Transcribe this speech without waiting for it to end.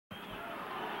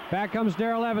Back comes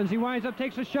Darrell Evans. He winds up,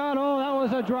 takes a shot. Oh, that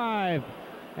was a drive.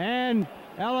 And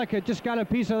Ellicott just got a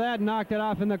piece of that and knocked it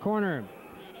off in the corner.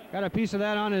 Got a piece of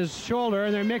that on his shoulder,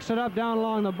 and they mix it up down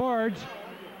along the boards.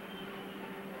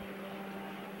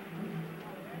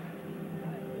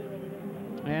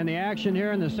 And the action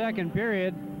here in the second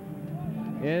period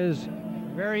is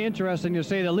very interesting, to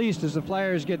say the least, as the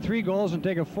Flyers get 3 goals and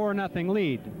take a 4-0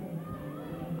 lead.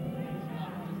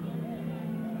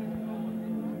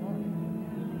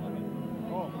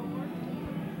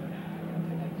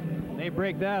 They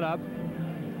break that up.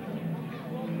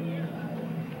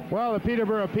 Well, the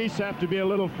Peterborough Peace have to be a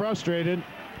little frustrated.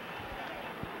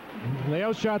 They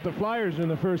outshot the Flyers in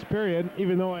the first period,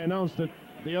 even though I announced it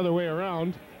the other way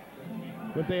around.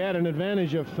 But they had an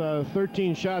advantage of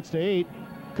 13 shots to 8.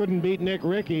 Couldn't beat Nick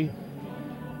Rickey.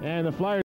 And the Flyers